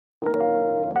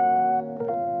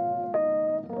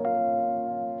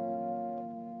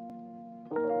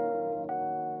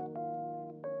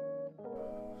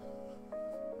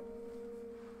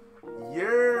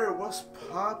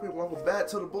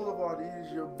to the Boulevard. It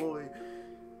is your boy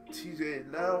TJ.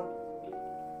 Now,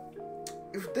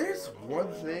 if there's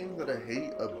one thing that I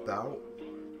hate about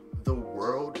the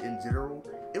world in general,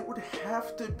 it would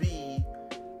have to be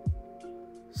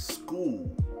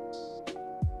school.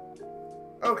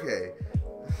 Okay,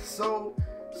 so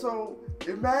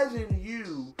imagine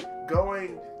you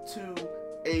going to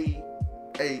a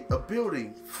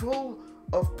building full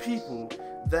of people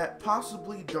that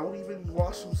possibly don't even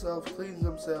wash themselves, clean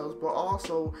themselves, but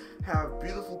also have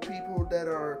beautiful people that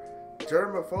are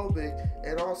germophobic,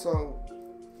 and also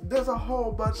there's a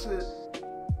whole bunch of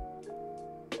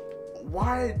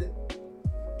wide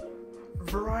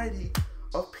variety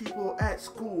of people at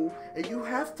school, and you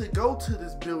have to go to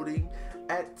this building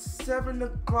at 7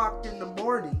 o'clock in the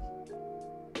morning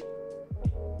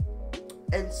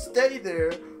and stay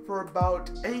there for about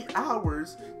 8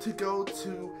 hours to go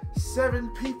to 7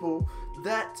 people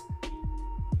that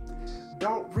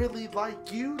don't really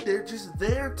like you. They're just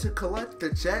there to collect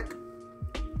the check,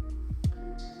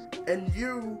 and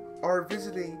you are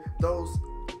visiting those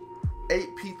 8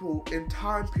 people in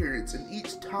time periods, and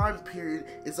each time period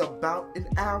is about an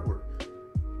hour.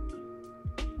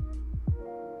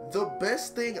 The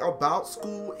best thing about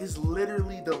school is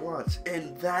literally the lunch,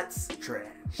 and that's trash.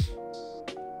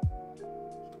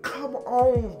 Come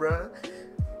on, bruh.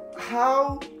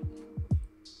 How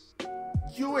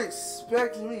you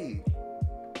expect me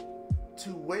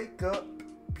to wake up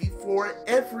before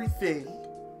everything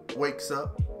wakes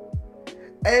up,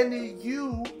 and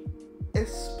you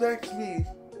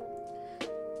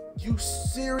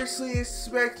seriously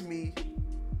expect me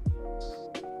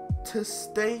to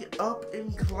stay up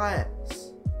in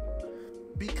class?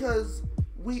 Because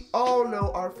we all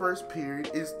know our first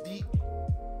period is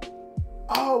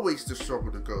always the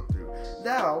struggle to go through.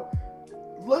 Now,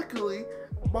 luckily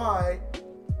my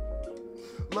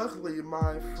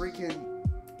freaking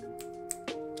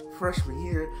freshman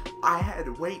year, I had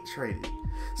weight training,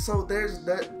 so there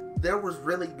was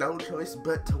really no choice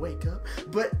but to wake up.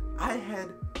 But I had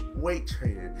weight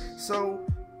training, so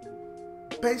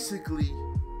basically,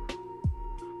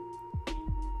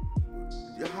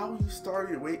 how you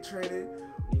started weight training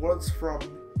was from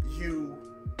you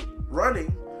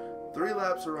running 3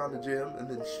 laps around the gym, and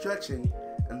then stretching,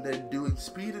 and then doing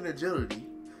speed and agility,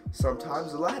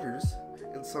 sometimes ladders,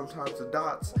 and sometimes the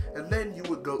dots, and then you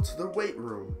would go to the weight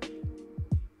room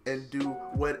and do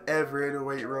whatever in the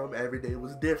weight room. Every day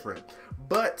was different.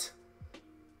 But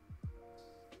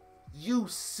you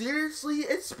seriously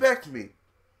expect me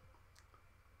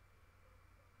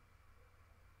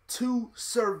to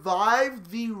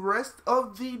survive the rest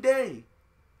of the day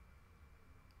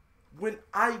when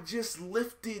I just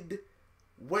lifted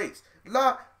weights?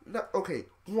 Okay,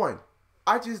 one,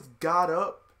 I just got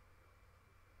up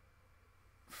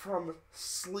from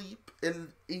sleep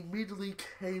and immediately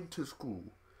came to school,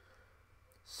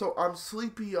 so I'm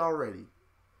sleepy already.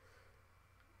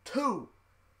 2,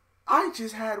 I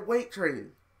just had weight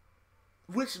training,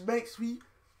 which makes me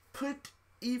put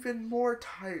even more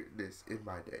tiredness in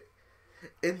my day.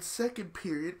 And second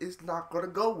period is not going to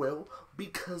go well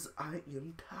because I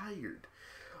am tired.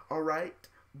 Alright?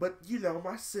 But, you know,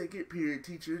 my second period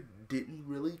teacher didn't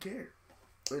really care.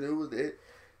 And it was it.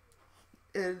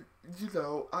 And, you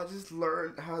know, I just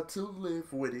learned how to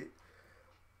live with it.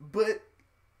 But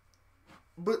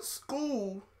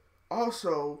school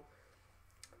also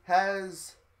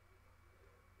has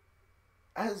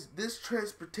this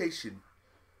transportation.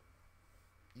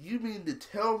 You mean to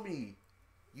tell me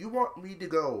you want me to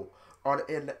go on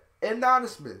an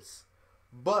anonymous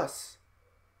bus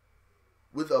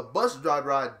with a bus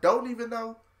driver I don't even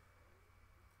know,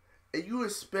 and you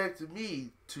expect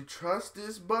me to trust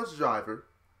this bus driver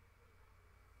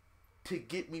to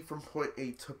get me from point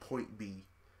A to point B?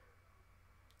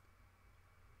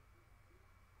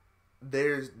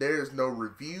 There's no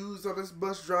reviews on this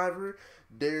bus driver.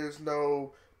 They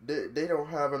don't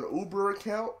have an Uber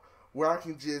account where I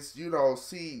can just, you know,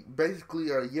 see basically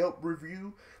a Yelp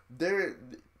review. There's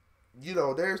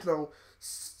no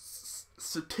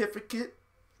certificate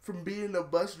from being a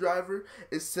bus driver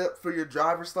except for your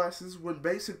driver's license, when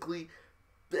basically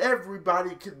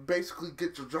everybody can basically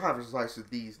get your driver's license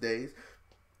these days.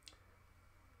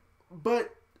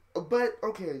 But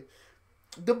okay,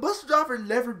 the bus driver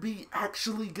never be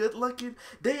actually good looking.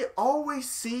 They always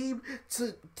seem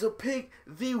to pick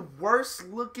the worst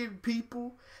looking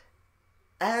people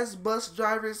as bus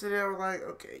drivers, and they're like,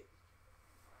 okay,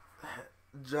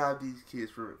 drive these kids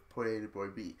from point A to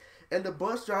point B. And the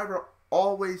bus driver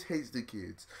always hates the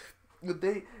kids.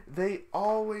 They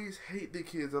always hate the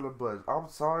kids on the bus. I'm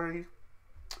sorry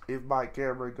if my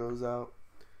camera goes out.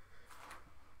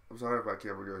 I'm sorry if my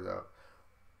camera goes out.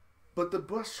 But the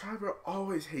bus driver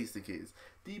always hates the kids.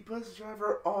 The bus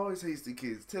driver always hates the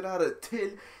kids. 10 out of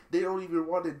 10, they don't even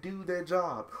want to do their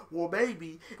job. Well,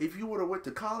 maybe if you would have went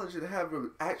to college and have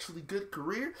an actually good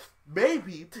career,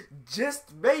 maybe,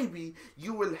 just maybe,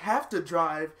 you would have to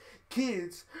drive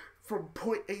kids from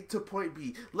point A to point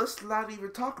B. Let's not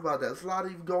even talk about that. Let's not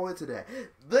even go into that.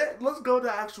 Let's go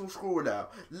to actual school now.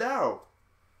 Now,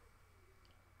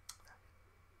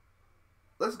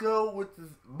 let's go with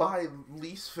my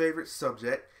least favorite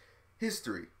subject,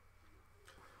 history.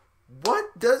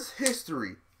 What does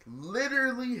history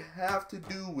literally have to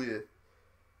do with,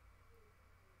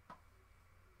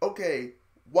 okay,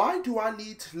 why do I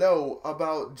need to know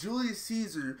about Julius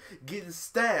Caesar getting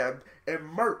stabbed and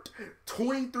murked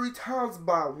 23 times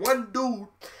by one dude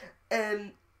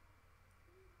and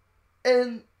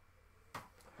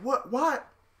why?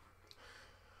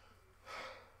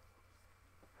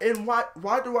 And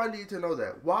why do I need to know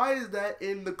that? Why is that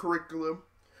in the curriculum?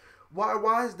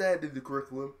 Why is that in the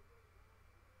curriculum?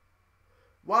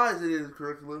 Why is it in the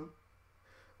curriculum?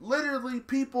 Literally,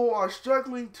 people are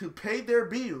struggling to pay their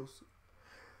bills,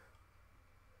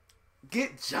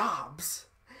 get jobs,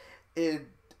 and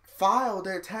file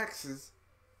their taxes.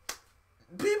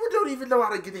 People don't even know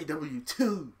how to get their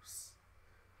W-2s.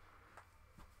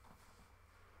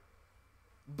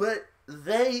 But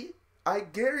I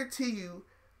guarantee you,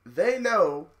 they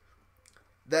know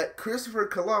that Christopher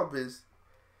Columbus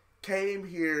came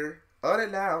here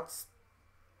unannounced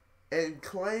and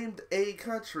claimed a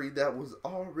country that was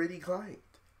already claimed.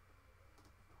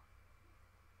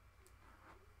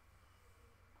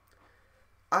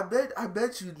 I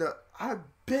bet you know. I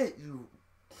bet you.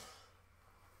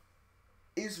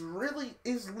 It's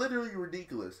literally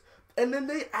ridiculous. And then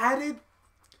they added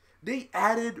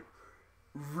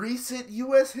recent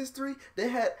U.S. history. They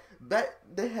had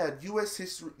U.S.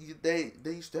 history. They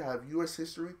used to have U.S.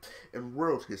 history and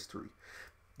world history.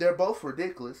 They're both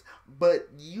ridiculous, but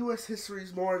U.S. history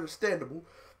is more understandable.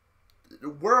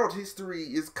 World history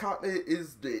is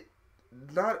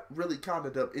not really kind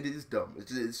of dumb. It is dumb.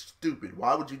 It's stupid.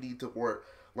 Why would you need to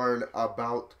learn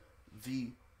about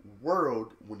the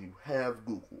world when you have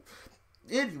Google?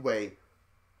 Anyway,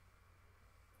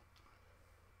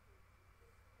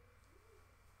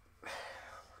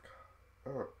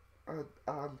 I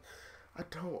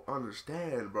don't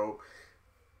understand, bro.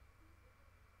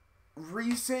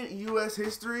 Recent U.S.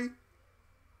 history,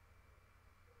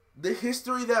 the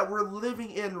history that we're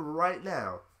living in right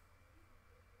now,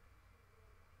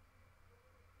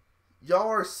 y'all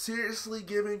are seriously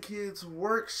giving kids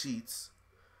worksheets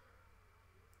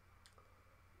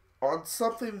on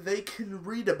something they can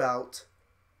read about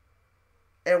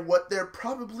and what they're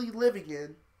probably living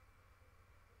in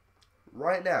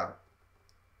right now.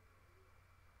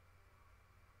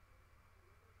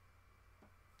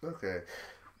 Okay.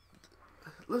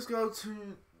 Let's go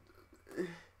to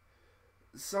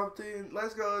something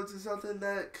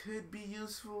that could be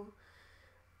useful.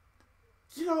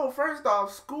 You know, first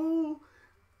off, school,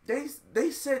 they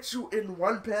set you in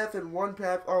one path and one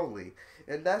path only,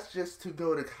 and that's just to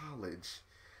go to college.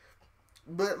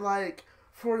 But like,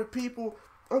 for the people,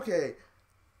 okay,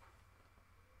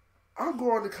 I'm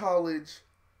going to college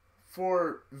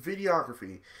for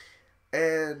videography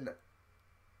and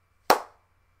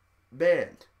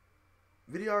band.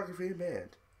 Videography and band.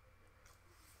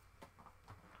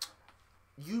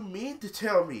 You mean to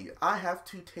tell me I have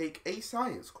to take a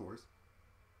science course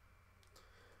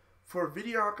for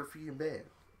videography and band?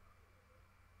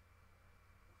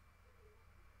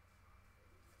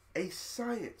 A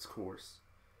science course.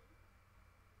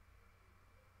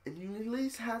 And you at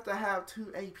least have to have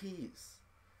 2 APs.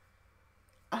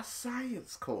 A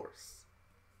science course.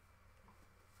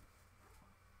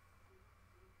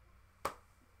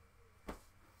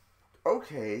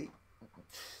 Okay,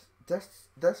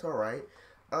 that's all right.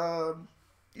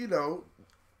 You know,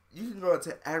 you can go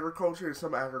into agriculture, and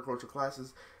some agriculture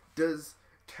classes does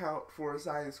count for a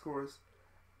science course,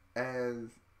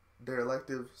 and they're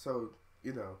elective. So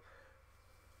you know,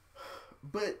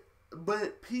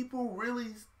 but people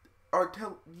really are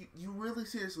you really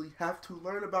seriously have to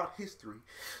learn about history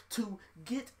to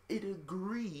get a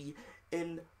degree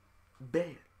in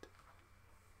band.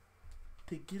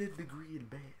 To get a degree in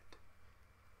band.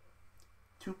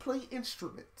 To play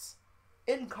instruments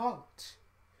in college,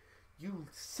 you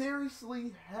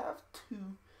seriously have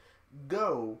to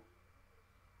go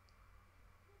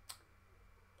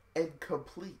and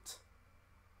complete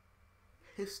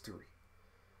history.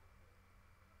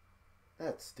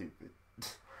 That's stupid.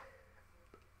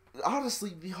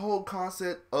 Honestly, the whole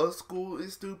concept of school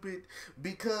is stupid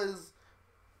because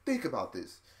think about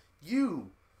this.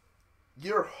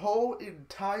 Your whole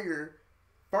entire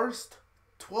first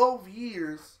 12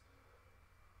 years,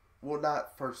 well,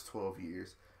 not first 12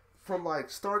 years, from like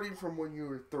starting from when you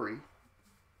were 3,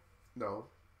 no,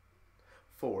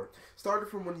 4, starting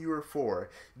from when you were 4,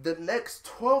 the next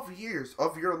 12 years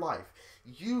of your life,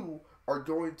 you are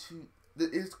going to,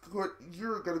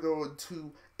 you're going to go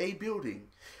into a building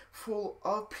full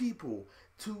of people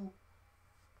to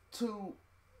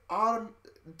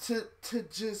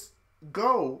just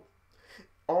go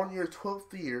on your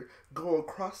 12th year, go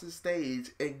across the stage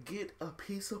and get a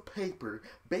piece of paper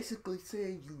basically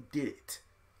saying you did it.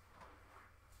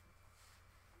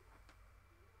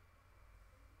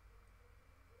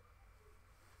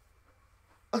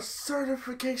 A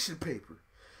certification paper.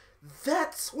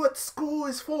 That's what school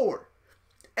is for.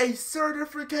 A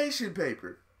certification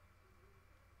paper.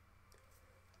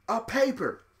 A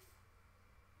paper.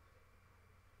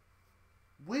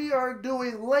 We are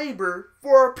doing labor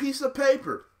for a piece of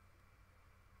paper.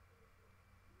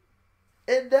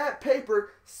 And that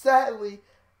paper, sadly,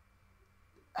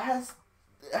 has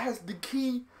the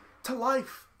key to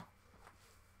life.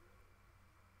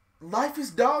 Life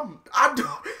is dumb. I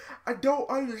don't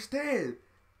understand.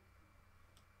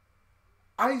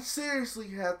 I seriously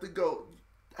have to go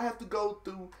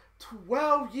through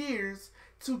 12 years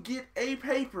to get a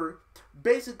paper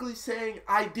basically saying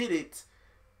I did it.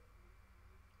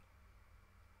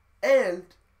 And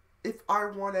if I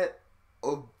want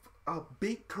a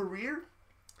big career,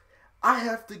 I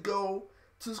have to go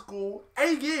to school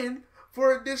again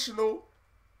for additional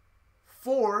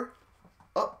 4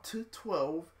 up to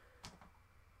 12.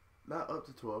 Not up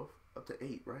to 12, up to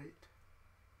 8, right?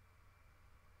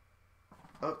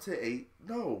 Up to 8.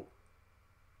 No.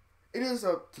 It is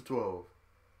up to 12.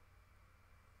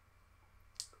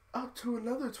 Up to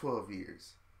another 12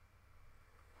 years.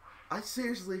 I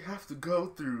seriously have to go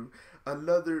through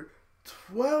another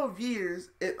 12 years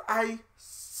if I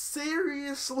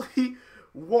seriously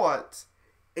want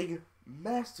a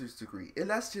master's degree. And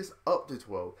that's just up to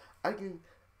 12. I can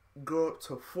go up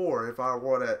to 4 if I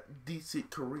want a decent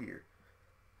career.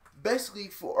 Basically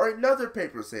for another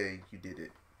paper saying you did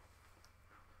it.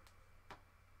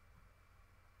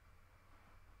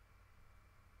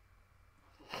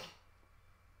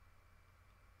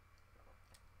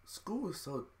 School is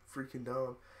so freaking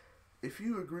dumb. If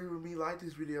you agree with me, like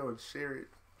this video and share it.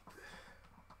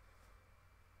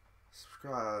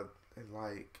 Subscribe and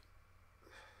like.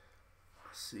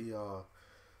 See y'all.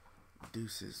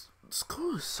 Deuces.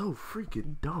 School is so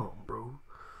freaking dumb, bro.